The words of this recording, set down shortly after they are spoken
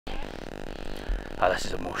Ah, this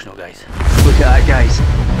is emotional, guys. Look at that, guys.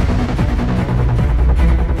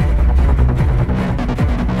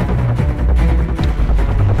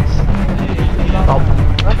 Top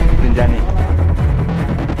Rinjani.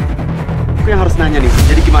 Aku yang harus nanya nih,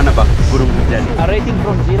 jadi gimana Bang Gunung Rinjani? A rating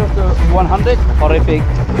from 0 to 100, horrific.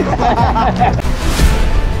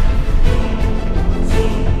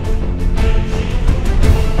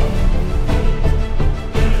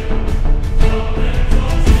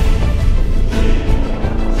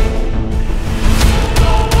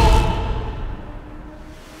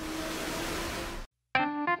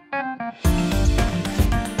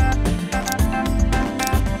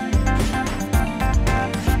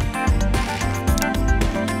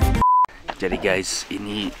 Jadi guys,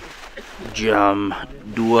 ini jam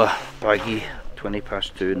 2 pagi, 20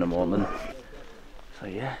 past 2 in the morning. So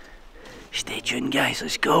yeah, stay tuned guys,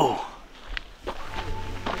 let's go.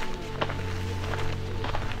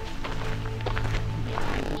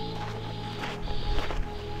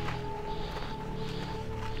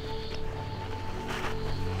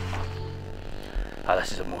 Ah,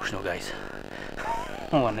 this is emotional, guys.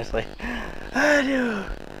 Honestly, I do.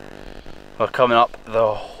 We're coming up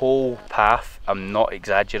the whole path, I'm not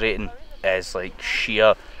exaggerating, is like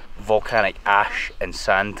sheer volcanic ash and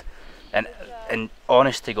sand, and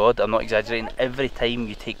honest to God, I'm not exaggerating, every time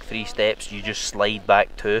you take 3 steps you just slide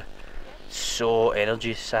back 2. So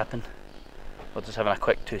energy sapping. We're just having a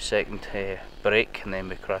quick 2-second break and then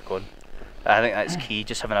we crack on. I think that's key,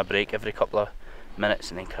 just having a break every couple of minutes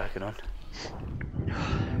and then cracking on.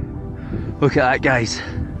 Look at that, guys.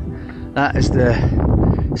 That is the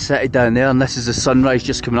city down there, and this is the sunrise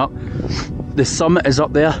just coming up. The summit is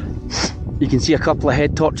up there. You can see a couple of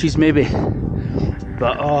head torches maybe,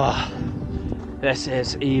 but oh, this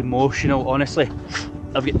is emotional, honestly.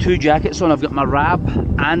 I've got 2 jackets on. I've got my Rab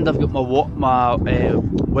and I've got my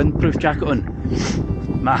windproof jacket on.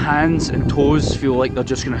 My hands and toes feel like they're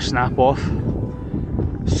just gonna snap off.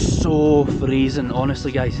 So freezing,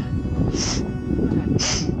 honestly guys.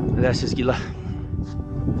 This is gila.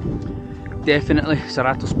 Definitely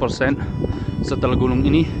 100% setelah gunung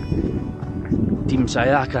ini tim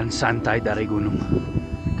saya akan santai dari gunung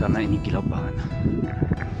karena ini gila banget.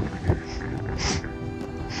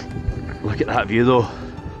 Look at that view though.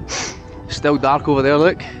 Still dark over there,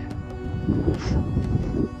 look.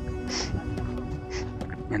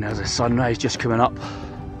 And there's a sunrise just coming up.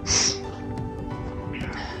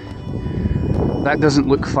 That doesn't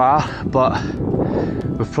look far, but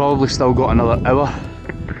we've probably still got another hour.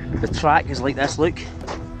 The track is like this, look.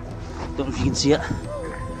 Don't know if you can see it.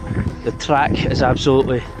 The track is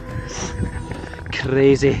absolutely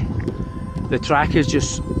crazy. The track is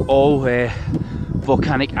just all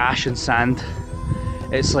volcanic ash and sand.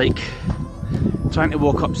 It's like trying to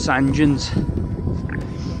walk up sand dunes.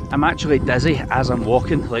 I'm actually dizzy as I'm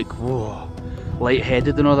walking, like whoa,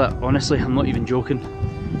 lightheaded and all that. Honestly, I'm not even joking.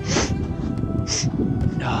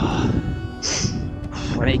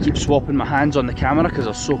 I need to keep swapping my hands on the camera because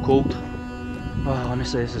they're so cold. Oh,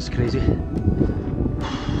 honestly, this is crazy.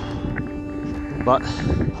 But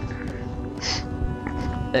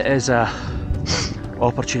it is a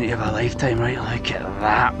opportunity of a lifetime, right? Look at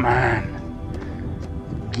that, man.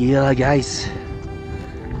 Gila, guys.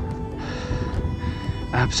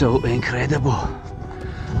 Absolutely incredible.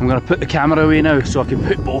 I'm going to put the camera away now so I can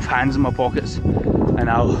put both hands in my pockets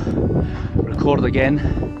and I'll record again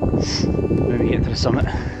when we get to the summit.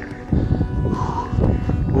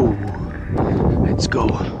 Ooh, let's go.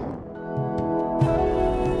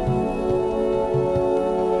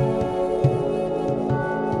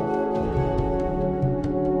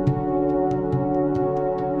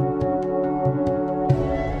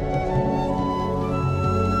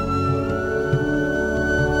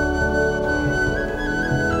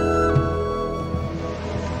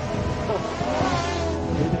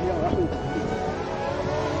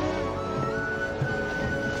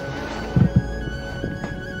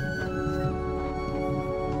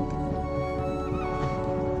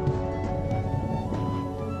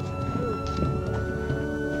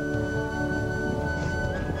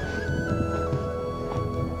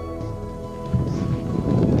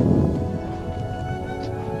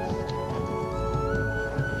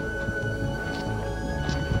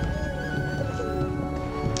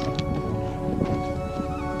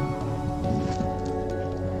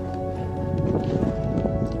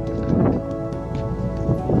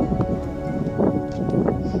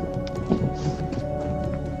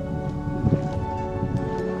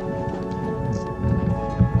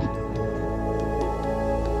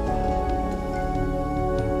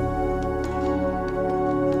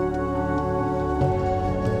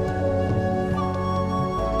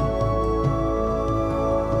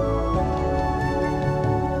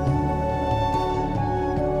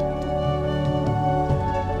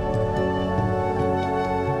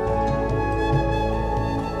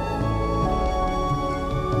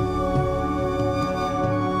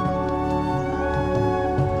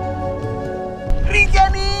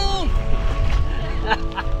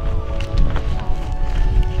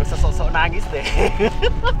 deh.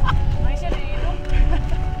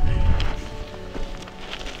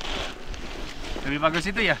 Lebih bagus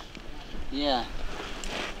itu ya? Iya.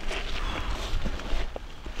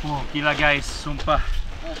 Oh gila guys, sumpah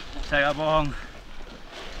saya gak bohong.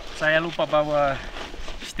 Saya lupa bawa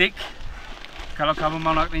stick. Kalau kamu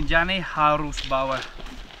mau naik Rinjani harus bawa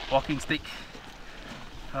walking stick.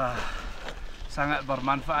 Sangat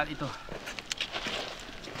bermanfaat itu.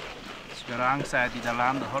 Sekarang saya di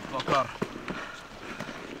dalam the hot locker.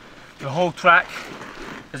 The whole track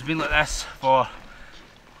has been like this for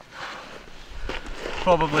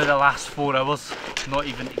probably the last 4 hours, not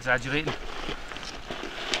even exaggerating.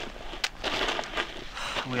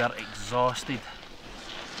 We are exhausted,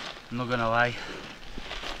 I'm not gonna lie.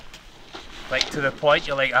 Like to the point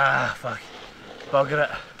you're like, ah fuck, bugger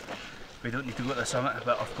it. We don't need to go to the summit,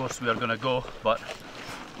 but of course we are gonna go, but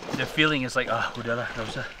the feeling is like, ah udahlah, gak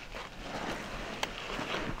usah.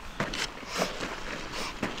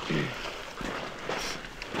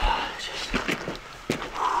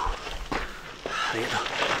 Lihat tuh,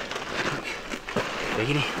 kayak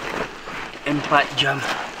gini 4 jam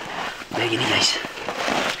kayak gini guys.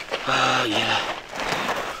 Gila,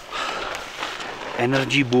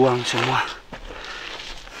 energi buang semua.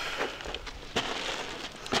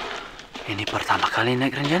 Ini pertama kali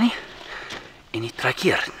naik Rinjani, ini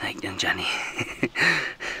terakhir naik Rinjani.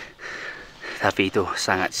 Tapi itu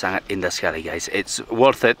sangat-sangat indah sekali guys. It's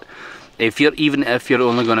worth it. Even if you're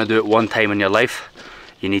only gonna do it one time in your life,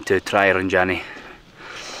 you need to try Rinjani.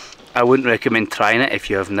 I wouldn't recommend trying it if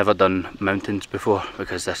you have never done mountains before,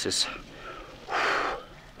 because this is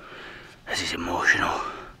emotional.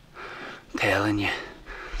 I'm telling you,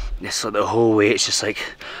 this like the whole way. It's just like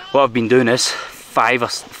what I've been doing is 5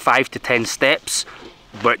 to 10 steps,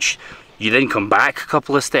 which you then come back a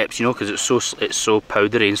couple of steps, you know, because it's so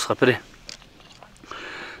powdery and slippery.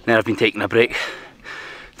 Then I've been taking a break,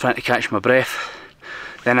 trying to catch my breath.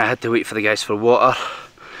 Then I had to wait for the guys for water,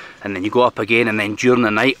 and then you go up again, and then during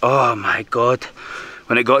the night, oh my god,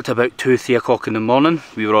 when it got to about 2-3 o'clock in the morning,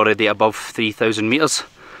 we were already above 3,000 meters.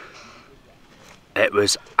 It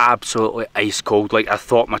was absolutely ice cold. Like I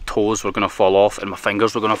thought my toes were going to fall off and my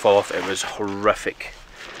fingers were going to fall off. It was horrific.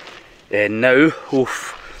 Now,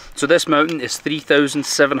 so this mountain is 3,726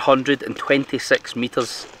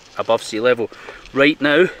 meters above sea level. Right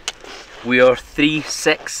now, we are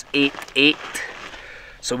 3,688.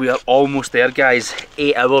 So we are almost there, guys.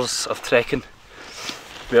 8 hours of trekking.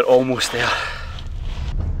 We are almost there.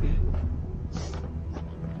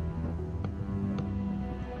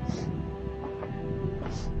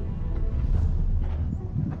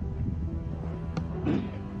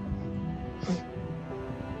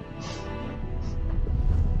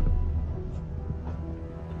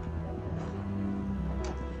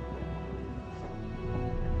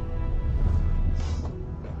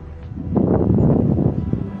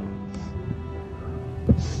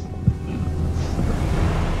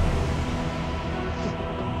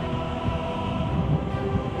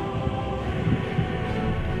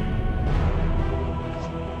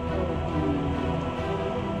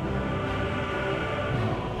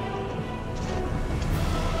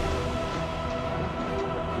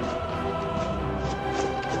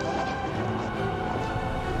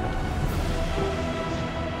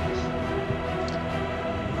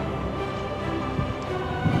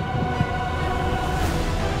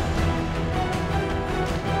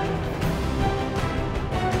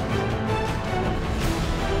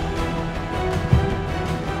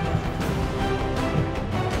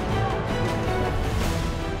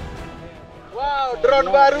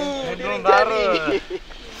 Drone baru. Drone baru.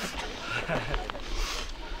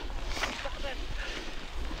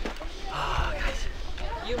 Guys.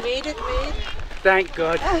 You made it, mate. Thank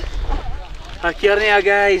God. Akhirnya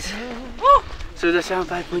guys. Sudah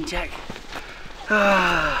sampai puncak.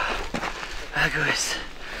 Bagus.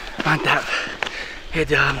 Mantap.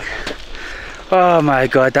 Hidup. Oh my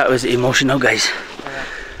God, that was emotional guys.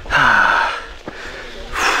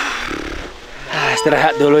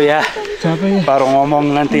 Istirahat dulu ya. Capek ya? Baru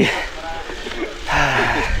ngomong nanti.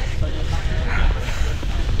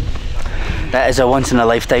 That is a once in a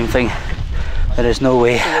lifetime thing. There is no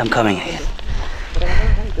way I'm coming again.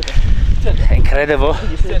 Incredible.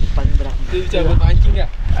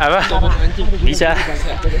 Apa? Bisa.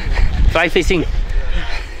 Fly fishing.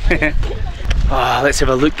 Oh, let's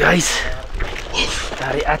have a look guys.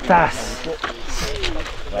 Dari atas.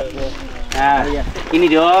 Nah, ini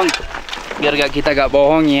dong. Biar kita gak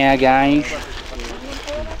bohong ya guys.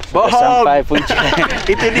 Bohong. Sampai puncak.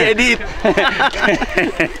 Itu diedit.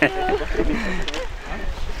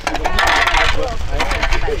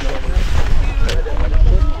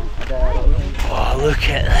 Oh, look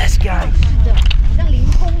at this, guys.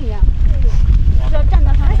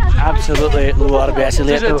 Absolutely luar biasa,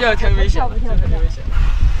 lihat tuh.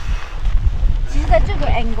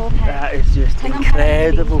 That is just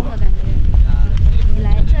incredible.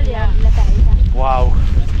 Wow,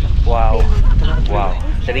 wow, wow.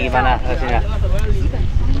 Jadi gimana rasanya?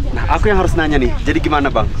 Nah, aku yang harus nanya nih. Jadi gimana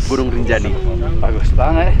Bang, Gunung Rinjani? Bagus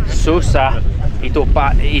banget. Susah. Itu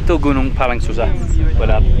gunung paling susah.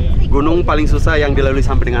 Benar. Gunung paling susah yang dilalui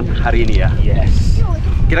sampai dengan hari ini ya? Yes.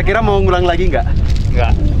 Kira-kira mau ngulang lagi nggak?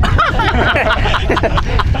 Enggak.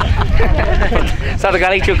 Satu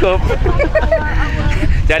kali cukup.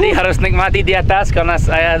 Jadi harus nikmati di atas karena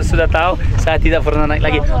saya sudah tahu saya tidak pernah naik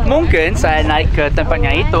lagi. Mungkin saya naik ke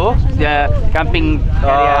tempatnya itu, ya camping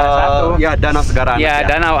area satu. Ya, danau Segara. Ya,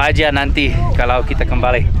 danau aja nanti kalau kita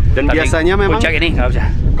kembali. Dan tapi biasanya memang puncak ini nggak usah.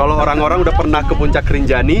 Kalau orang-orang udah pernah ke puncak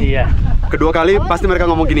Rinjani, Iya. kedua kali pasti mereka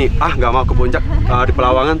ngomong gini, ah nggak mau ke puncak, di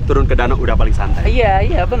Pelawangan turun ke danau udah paling santai.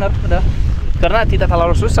 Iya, benar. Karena tidak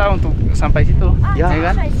terlalu susah untuk sampai situ, Ya.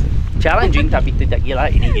 kan? Challenging tapi tidak gila,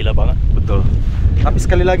 ini gila banget. Betul. Tapi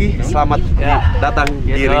sekali lagi selamat Ya. datang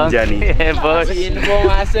di Gitu. Rinjani. Bos.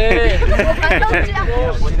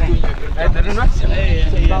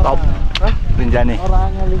 Top. Rinjani.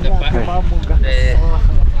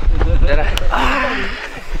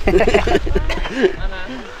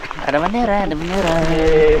 Ada bendera.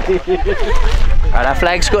 Ada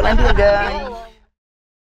flag Scotland juga, guys.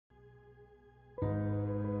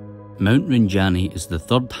 Mount Rinjani is the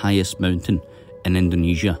third highest mountain in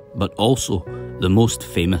Indonesia, but also the most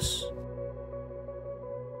famous.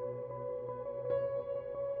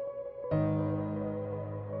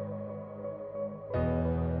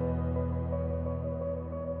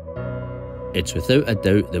 It's without a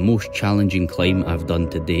doubt the most challenging climb I've done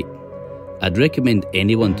to date. I'd recommend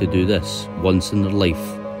anyone to do this once in their life,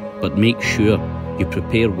 but make sure you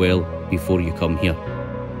prepare well before you come here.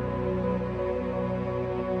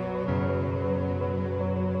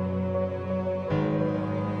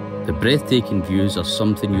 The breathtaking views are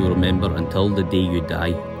something you'll remember until the day you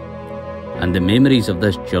die, and the memories of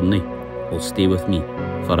this journey will stay with me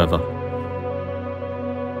forever.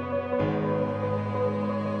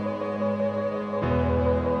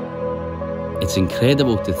 It's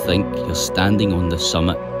incredible to think you're standing on the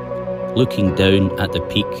summit, looking down at the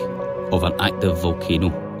peak of an active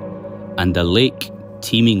volcano and a lake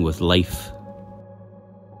teeming with life.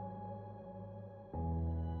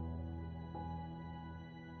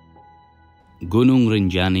 Gunung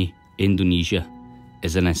Rinjani, Indonesia,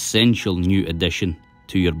 is an essential new addition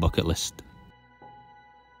to your bucket list.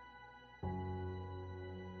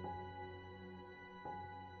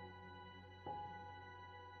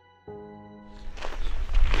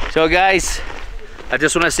 So guys, I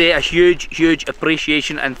just want to say a huge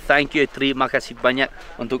appreciation and thank you. Terima kasih banyak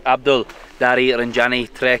untuk Abdul dari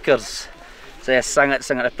Rinjani Trekkers. Saya sangat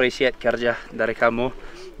appreciate kerja dari kamu,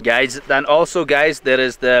 guys. And also guys, there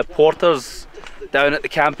is the porters down at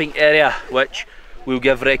the camping area, which we'll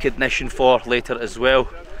give recognition for later as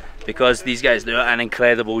well, because these guys do an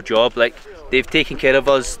incredible job. Like, they've taken care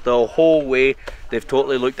of us the whole way. They've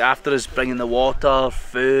totally looked after us, bringing the water,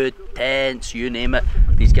 food, tents, you name it.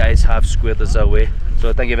 These guys have squared us away.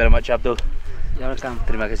 So thank you very much, Abdul.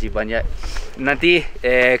 Terima kasih banyak. Nanti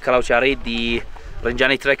kalau cari di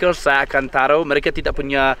Rinjani Trekkers, saya akan taruh, mereka tidak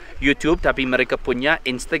punya YouTube tapi mereka punya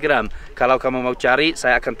Instagram. Kalau kamu mau cari,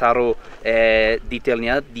 saya akan taruh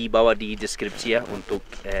detailnya di bawah di deskripsi ya untuk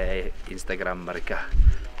Instagram mereka.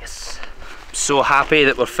 Yes. I'm so happy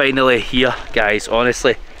that we're finally here, guys,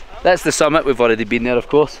 honestly. That's the summit, we've already been there of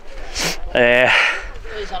course. I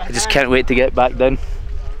just can't wait to get back down.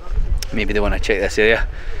 Maybe they want to check this area.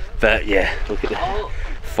 But yeah, look at the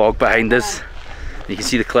fog behind us. You can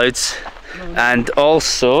see the clouds. And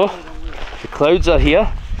also, the clouds are here.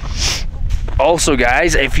 Also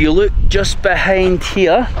guys, if you look just behind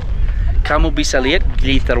here, kamu bisa lihat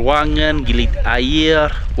gili terwangan, gili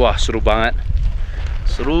air. Wah, seru banget.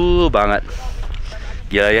 Seru banget.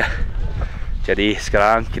 Gila ya. Jadi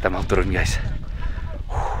sekarang kita mau turun guys.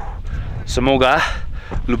 Semoga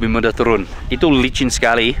lebih mudah turun. Itu licin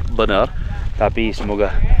sekali, benar. Tapi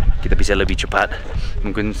semoga kita bisa lebih cepat.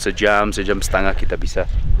 Mungkin sejam setengah kita bisa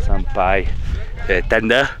sampai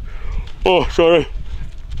tenda. Oh, sorry.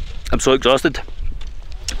 I'm so exhausted.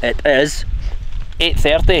 It is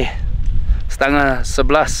 8:30. Setengah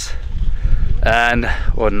 11. And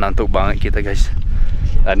ngantuk banget kita guys.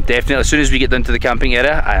 And definitely as soon as we get down to the camping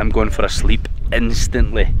area, I am going for a sleep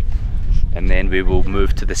instantly. And then we will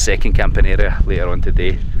move to the second camping area later on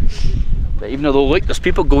today. But even though, look, there's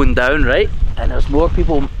people going down, right? And there's more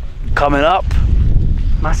people coming up.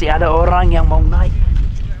 Masih ada orang yang mau naik.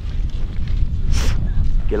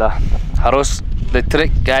 Gila. Harus, the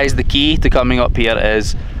trick guys, the key to coming up here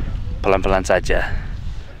is pelan-pelan saja.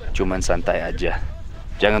 Cuman santai aja.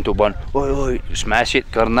 Jangan tuban, oi, smash it,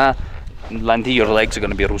 karena nanti your legs are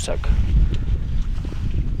gonna be rusak.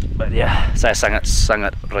 But yeah, saya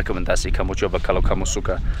sangat rekomendasi kamu coba kalau kamu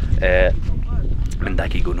suka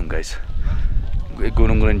mendaki gunung guys.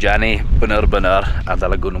 Gunung Rinjani benar-benar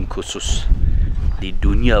adalah gunung khusus di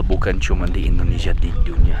dunia, bukan cuma di Indonesia, di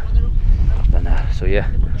dunia. So yeah,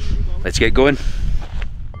 let's get going.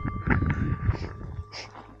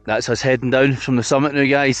 That's us heading down from the summit now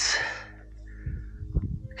guys.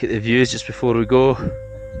 Look at the views just before we go.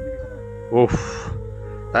 Oof.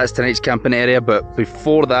 That's tonight's camping area, but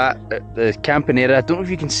before that, the camping area, I don't know if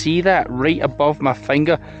you can see that right above my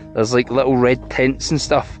finger, there's like little red tents and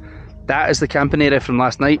stuff. That is the camping area from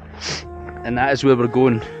last night, and that is where we're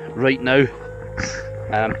going right now.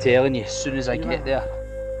 And I'm telling you, as soon as I get there,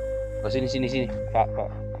 as soon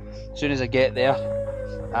as I get there,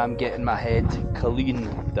 I'm getting my head clean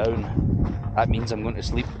down. That means I'm going to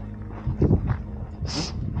sleep,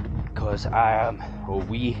 because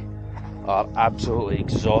we are absolutely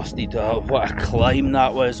exhausted. What a climb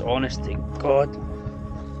that was, honest to God.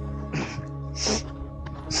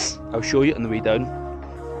 I'll show you on the way down.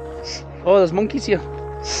 Oh, there's monkeys here.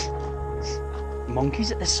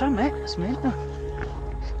 Monkeys at the summit, that's mental.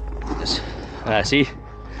 See?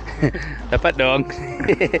 Dapat dong.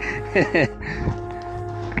 Look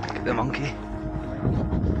at the monkey.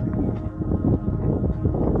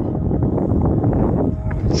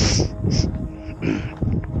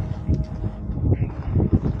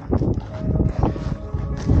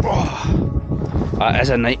 As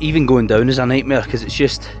a night, even going down is a nightmare, because it's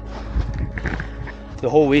just, the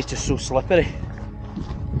whole way is just so slippery.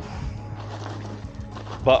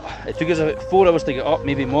 But it took us about 4 hours to get up,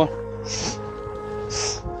 maybe more.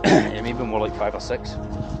 Yeah, maybe more like 5 or 6.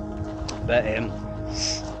 But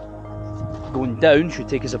going down should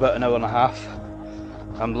take us about an hour and a half.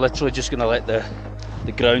 I'm literally just going to let the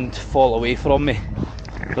ground fall away from me.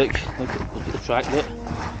 Look at the track, look.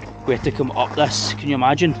 We had to come up this, can you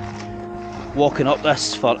imagine? Walking up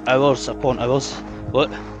this for hours upon hours.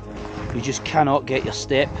 Look, you just cannot get your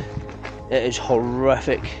step. It is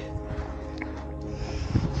horrific.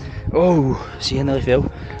 Oh, see, I nearly fell.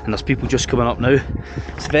 And there's people just coming up now.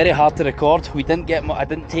 It's very hard to record. I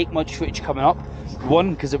didn't take much footage coming up.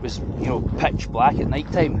 One, because it was, you know, pitch black at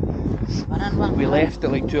night time. We left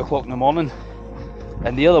at like 2 o'clock in the morning.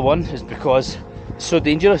 And the other one is because it's so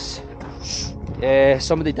dangerous.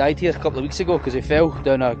 Somebody died here a couple of weeks ago because he fell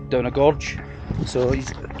down a gorge. So you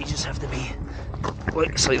just have to be, like,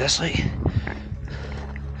 it's like this, like. You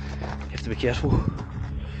have to be careful.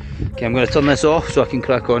 Okay, I'm going to turn this off so I can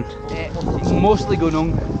crack on. Mostly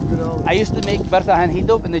gunung. I used to make bertahan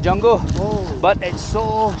hidup in the jungle, but it's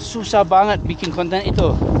so susah banget bikin konten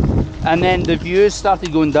itu. And then the views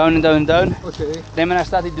started going down and down and down. Okay. Then when I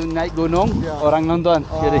started doing night gunung, orang nonton.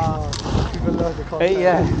 People love the content.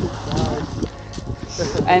 Yeah.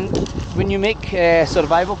 And when you make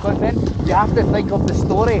survival content, you have to think of the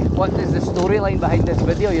story. What is the storyline behind this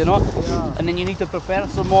video, you know? Yeah. And then you need to prepare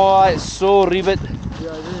some more. It's so ribet.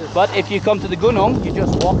 Yeah, it is. But if you come to the gunung, you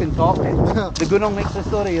just walk and talk. The gunung makes the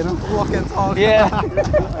story, you know? Walk and talk. Yeah.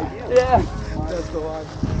 Yeah. That's the one.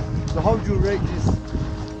 So how would you rate this?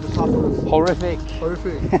 Horrific.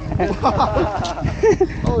 Horrific.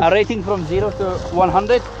 A rating from 0 to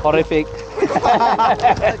 100, horrific.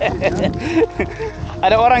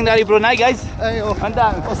 Ada orang dari Brunei guys. Hey,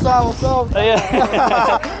 mantap. What's up?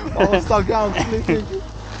 Oh, stuck down sleeping.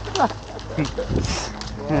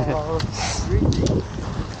 Wow.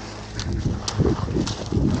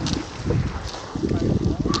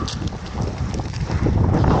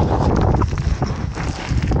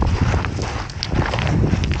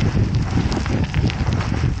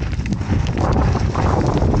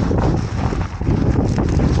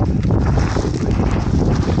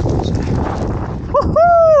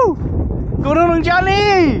 Gunung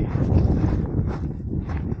Rinjani.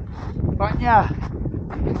 Tempatnya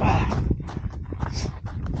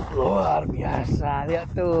luar biasa, lihat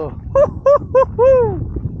tuh.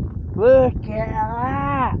 Look at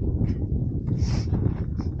that.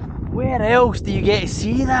 Where else do you get to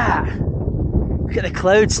see that? Look at the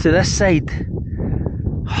clouds to this side.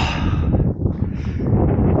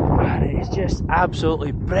 Man, it is just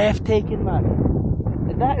absolutely breathtaking, man.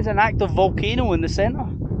 And that is an active volcano in the centre.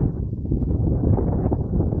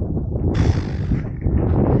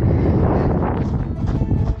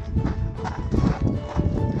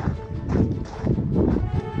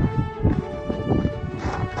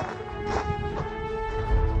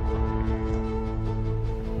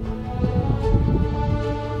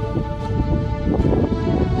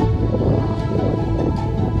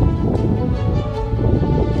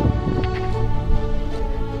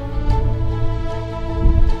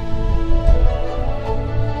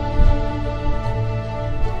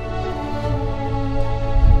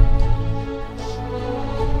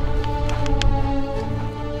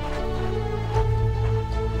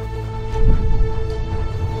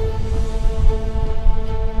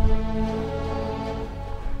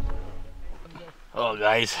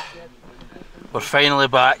 Guys, we're finally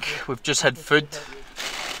back. We've just had food,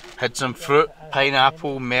 had some fruit,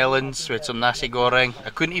 pineapple, melons, we had some nasi goreng. I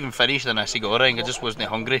couldn't even finish the nasi goreng, I just wasn't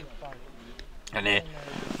hungry. And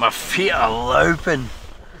my feet are louping.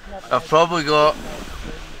 I've probably got,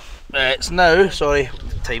 it's now, sorry,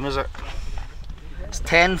 what time is it? It's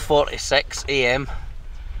 10:46 AM.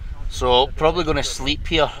 So probably going to sleep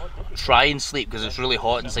here, try and sleep because it's really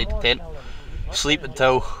hot inside the tent. Sleep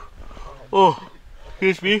until, oh,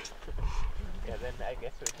 excuse me.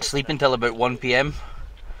 Sleep until about 1 PM,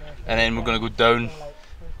 and then we're going to go down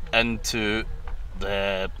into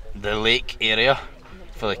the lake area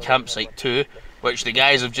for the campsite too, which the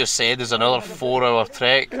guys have just said is another 4-hour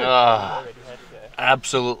trek.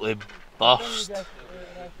 Absolutely burst.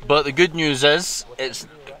 But the good news is it's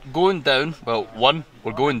going down. Well, one,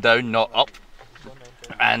 we're going down, not up,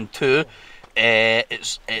 and two,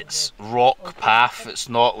 it's rock path. It's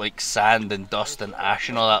not like sand and dust and ash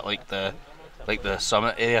and all that like the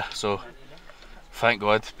summit area. So thank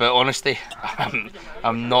God. But honestly,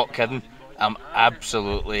 I'm not kidding. I'm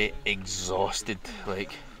absolutely exhausted.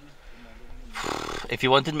 Like, if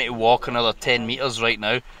you wanted me to walk another 10 meters right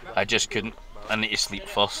now, I just couldn't. I need to sleep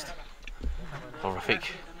first.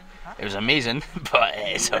 Horrific. It was amazing, but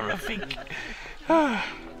it's horrific.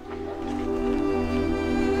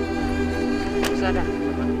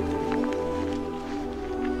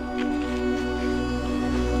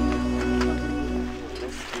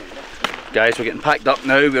 Guys, we're getting packed up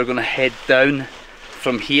now. We're going to head down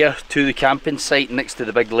from here to the camping site next to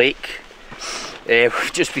the big lake.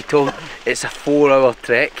 We've just been told it's a 4-hour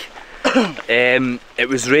trek. It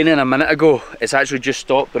was raining a minute ago. It's actually just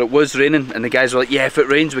stopped, but it was raining, and the guys were like, yeah, if it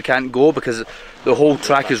rains we can't go because the whole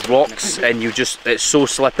track is rocks and it's so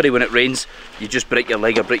slippery when it rains, you just break your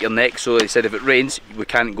leg or break your neck. So they said if it rains we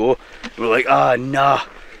can't go. And we're like, nah.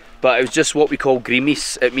 But it was just what we call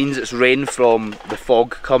greamies. It means it's rain from the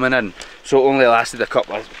fog coming in. So it only lasted a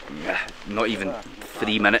couple of, not even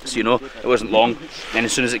 3 minutes, you know. It wasn't long. And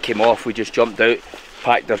as soon as it came off, we just jumped out,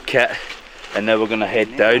 packed our kit, and now we're going to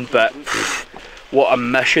head down. But what a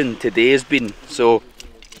mission today has been. So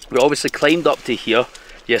we obviously climbed up to here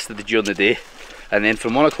yesterday during the day, and then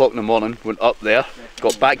from 1 o'clock in the morning went up there,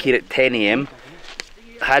 got back here at 10 AM,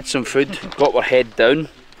 had some food, got our head down.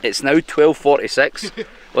 It's now 12:46.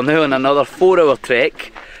 We're now on another 4-hour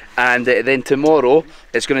trek, and then tomorrow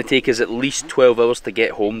it's going to take us at least 12 hours to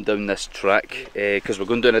get home down this track, because we're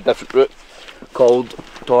going down a different route called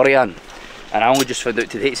Torian. And I only just found out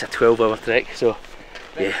today it's a 12-hour trek, so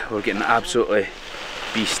yeah, we're getting absolutely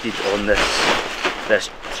beasted on this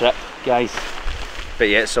trip, guys. But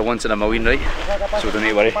yeah, it's a once in a million, right? So we don't need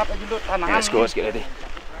to worry. Yeah, let's go, let's get ready.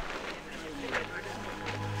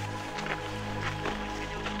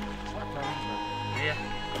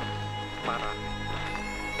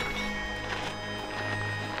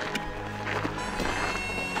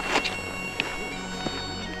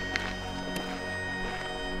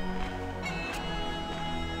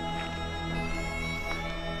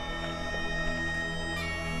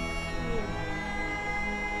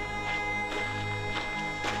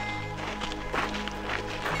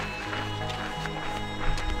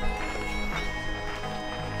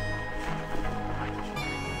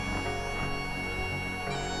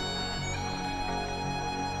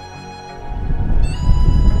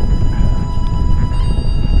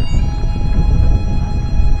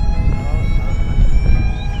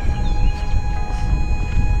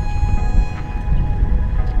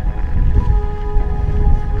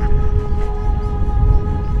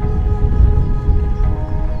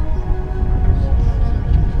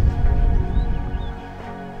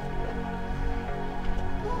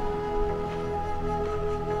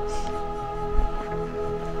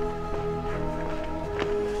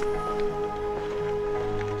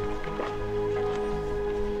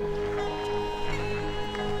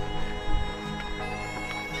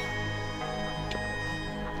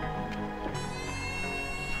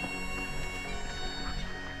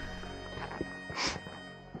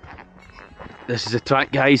 This is the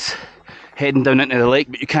track, guys, heading down into the lake,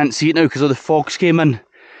 but you can't see it now because all the fogs came in.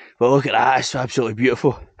 But look at that, it's absolutely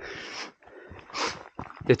beautiful.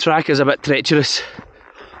 The track is a bit treacherous.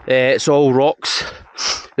 It's all rocks.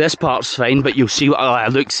 This part's fine, but you'll see what I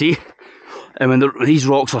look, see? And when these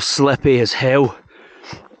rocks are slippy as hell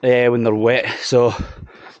when they're wet. So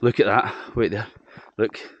look at that, wait there,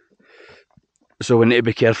 look. So we need to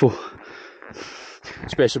be careful,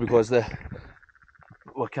 especially because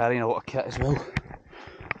we're carrying a lot of kit as well.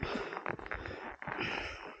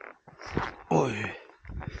 Oh.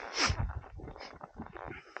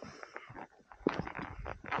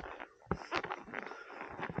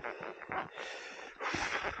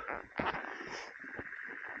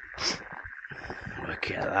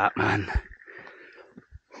 Look at that, man.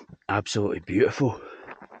 Absolutely beautiful.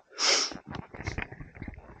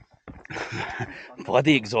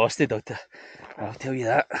 Bloody exhausted, I'll tell you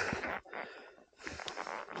that.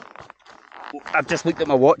 I've just looked at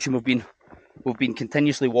my watch and we've been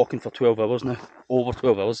continuously walking for 12 hours now. Over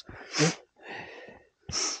 12 hours.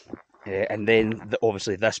 And then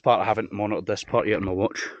obviously this part, I haven't monitored this part yet on my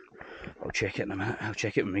watch. I'll check it in a minute. I'll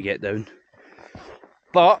check it when we get down.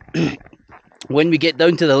 But when we get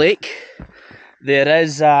down to the lake, there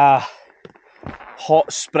is a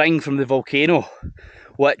hot spring from the volcano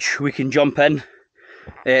which we can jump in.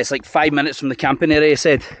 It's like 5 minutes from the camping area, I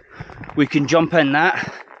said. We can jump in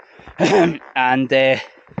that and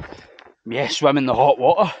yeah, swim in the hot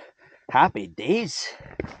water. Happy days.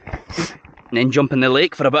 And then jump in the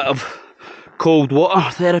lake for a bit of cold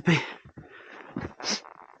water therapy.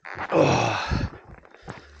 Oh.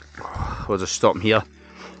 We'll just stop here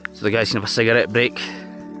so the guys can have a cigarette break.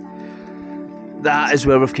 That is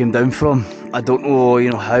where we've came down from. I don't know,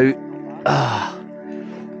 you know, how.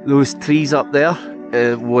 Those trees up there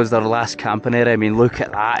was their last camping area. I mean, look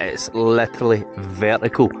at that, it's literally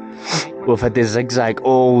vertical. We've had the zigzag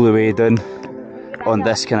all the way down on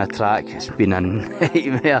this kind of track. It's been a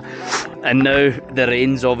nightmare. And now the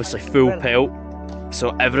rain's obviously full pelt, so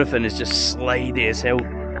everything is just slidey as hell.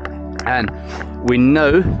 And we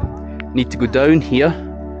now need to go down here,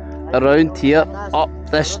 around here, up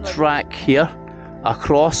this track here,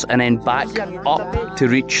 across and then back up to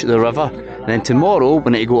reach the river. And then tomorrow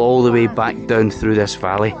we need to go all the way back down through this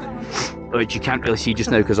valley, which you can't really see just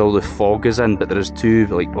now because all the fog is in, but there is two,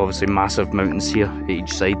 like, obviously massive mountains here at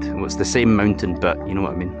each side. Well, it's the same mountain, but you know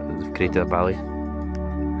what I mean, they've created a valley.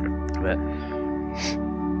 But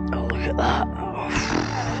oh, look at that. Oh.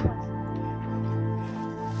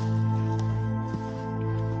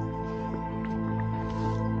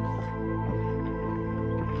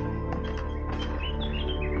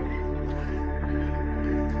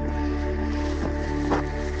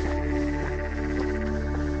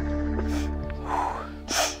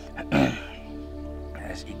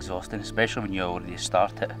 Exhausting, especially when you already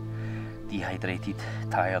start it dehydrated,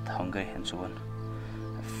 tired, hungry and so on.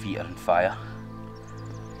 Feet are on fire.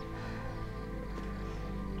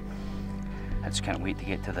 I just can't wait to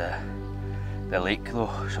get to the lake though,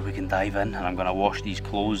 so we can dive in, and I'm going to wash these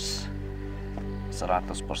clothes.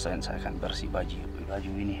 Seratus percent saya akan bersih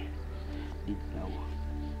baju ini.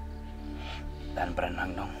 Dan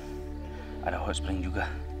berenang dong. Ada hot spring juga.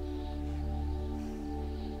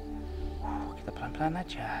 Kita pelan-pelan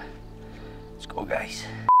aja. Let's go, guys.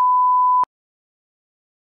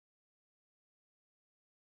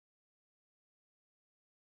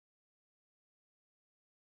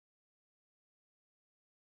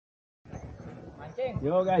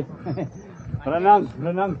 Yo guys,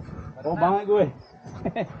 berenang. Oh banget gue.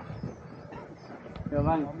 Yo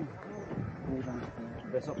bang.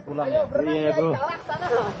 Besok pulang ya? Iya bro.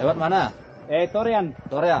 Lewat mana? Torian.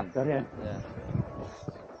 Yeah.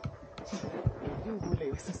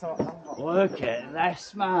 Look at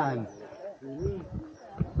this, man.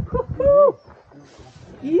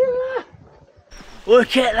 Yeah.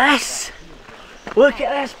 Look at this. Look at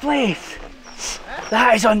this place.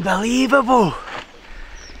 That is unbelievable.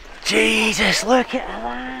 Jesus, look at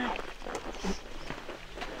that.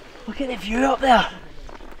 Look at the view up there.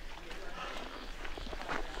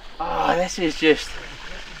 Oh, this is just,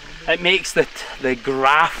 it makes the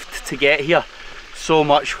graft to get here so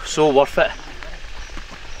worth it.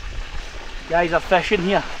 Guys are fishing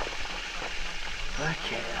here.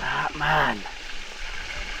 Look at that, man.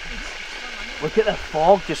 Look at the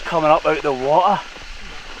fog just coming up out of the water.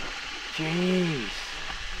 Jeez.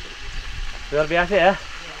 Luar biasa ya.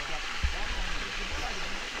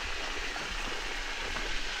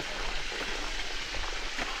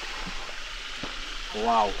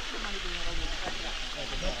 Wow.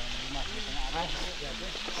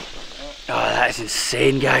 Oh, that is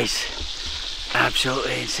insane, guys.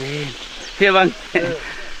 Absolutely insane. Here, man.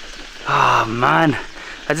 Oh, man.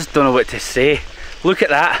 I just don't know what to say. Look at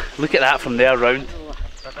that. Look at that from there round.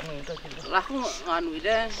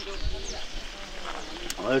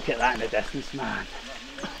 Look at that in the distance, man.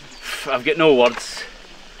 I've got no words.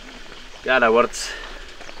 Gak ada words.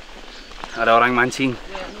 Ada orang mancing.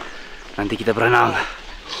 Nanti kita berenang.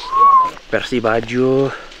 Bersih baju.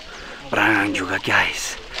 Berenang juga,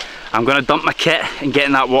 guys. I'm gonna dump my kit and get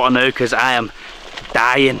in that water now because I am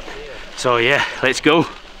dying. So yeah, let's go.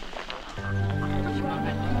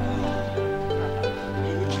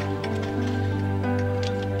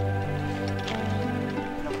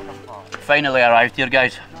 Finally arrived here,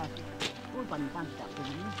 guys,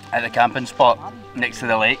 at the camping spot next to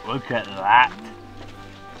the lake. Look at that.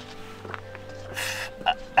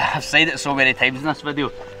 I've said it so many times in this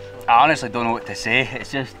video, I honestly don't know what to say.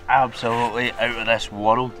 It's just absolutely out of this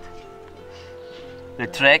world. The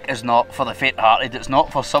trek is not for the faint-hearted. It's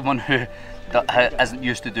not for someone who isn't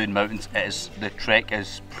used to doing mountains. The trek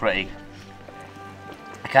is pretty.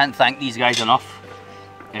 I can't thank these guys enough.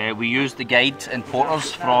 We used the guides and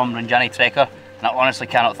porters from Rinjani Trekker, and I honestly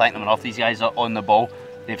cannot thank them enough. These guys are on the ball.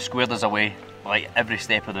 They've squared us away like every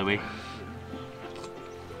step of the way.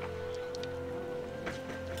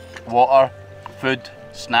 Water, food,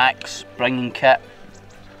 snacks, bringing kit,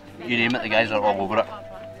 you name it, the guys are all over it.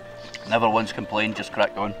 Never once complained, just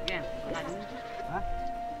cracked on.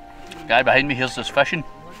 Guy behind me here's just fishing.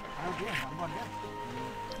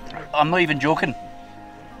 I'm not even joking.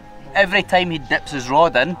 Every time he dips his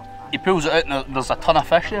rod in, he pulls it out and there's a ton of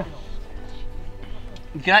fish there.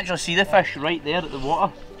 You can actually see the fish right there at the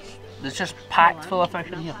water. It's just packed full of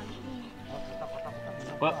fish in here.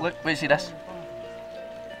 Look, wait, see this?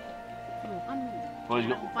 Oh, he's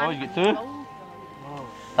got 2.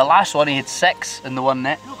 The last one he had 6 in the one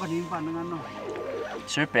net.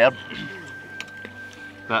 Superb.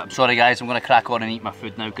 But I'm sorry guys, I'm going to crack on and eat my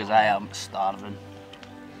food now because I am starving.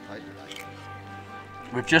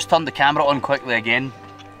 We've just turned the camera on quickly again.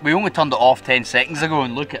 We only turned it off 10 seconds ago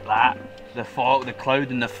and look at that. The fog, the cloud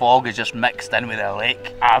and the fog is just mixed in with the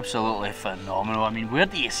lake. Absolutely phenomenal. I mean, where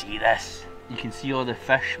do you see this? You can see all the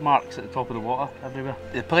fish marks at the top of the water everywhere.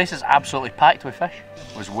 The place is absolutely packed with fish.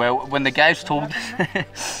 It was when the guys told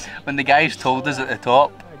us, when the guys told us at the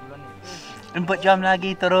top, "Impat jam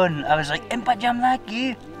lagi turun," I was like, "Impat jam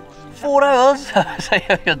lagi? 4 hours?" I was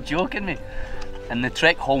like, "You're joking me." And the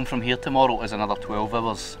trek home from here tomorrow is another 12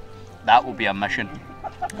 hours. That will be a mission.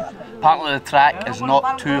 Apparently the track is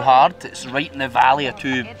not too hard. It's right in the valley of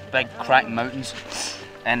 2 big cracking mountains.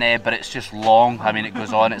 And but it's just long. I mean, it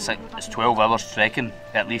goes on. It's 12 hours trekking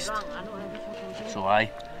at least. So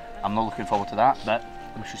I'm not looking forward to that, but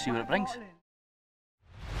we should see what it brings.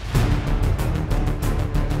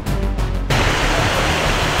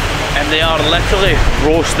 And they are literally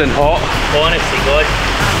roasting hot. Honestly, God.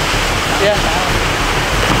 Yeah.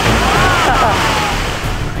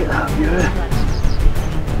 Look at that view.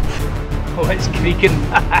 Oh, it's creaking.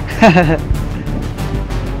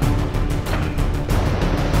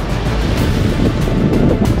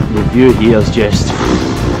 The view here is just...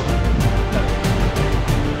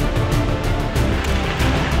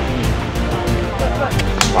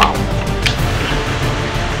 wow.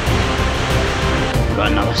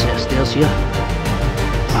 Got another set of stairs here.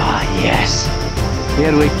 Ah, yes.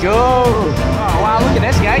 Here we go. Oh wow, look at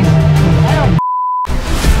this, guys.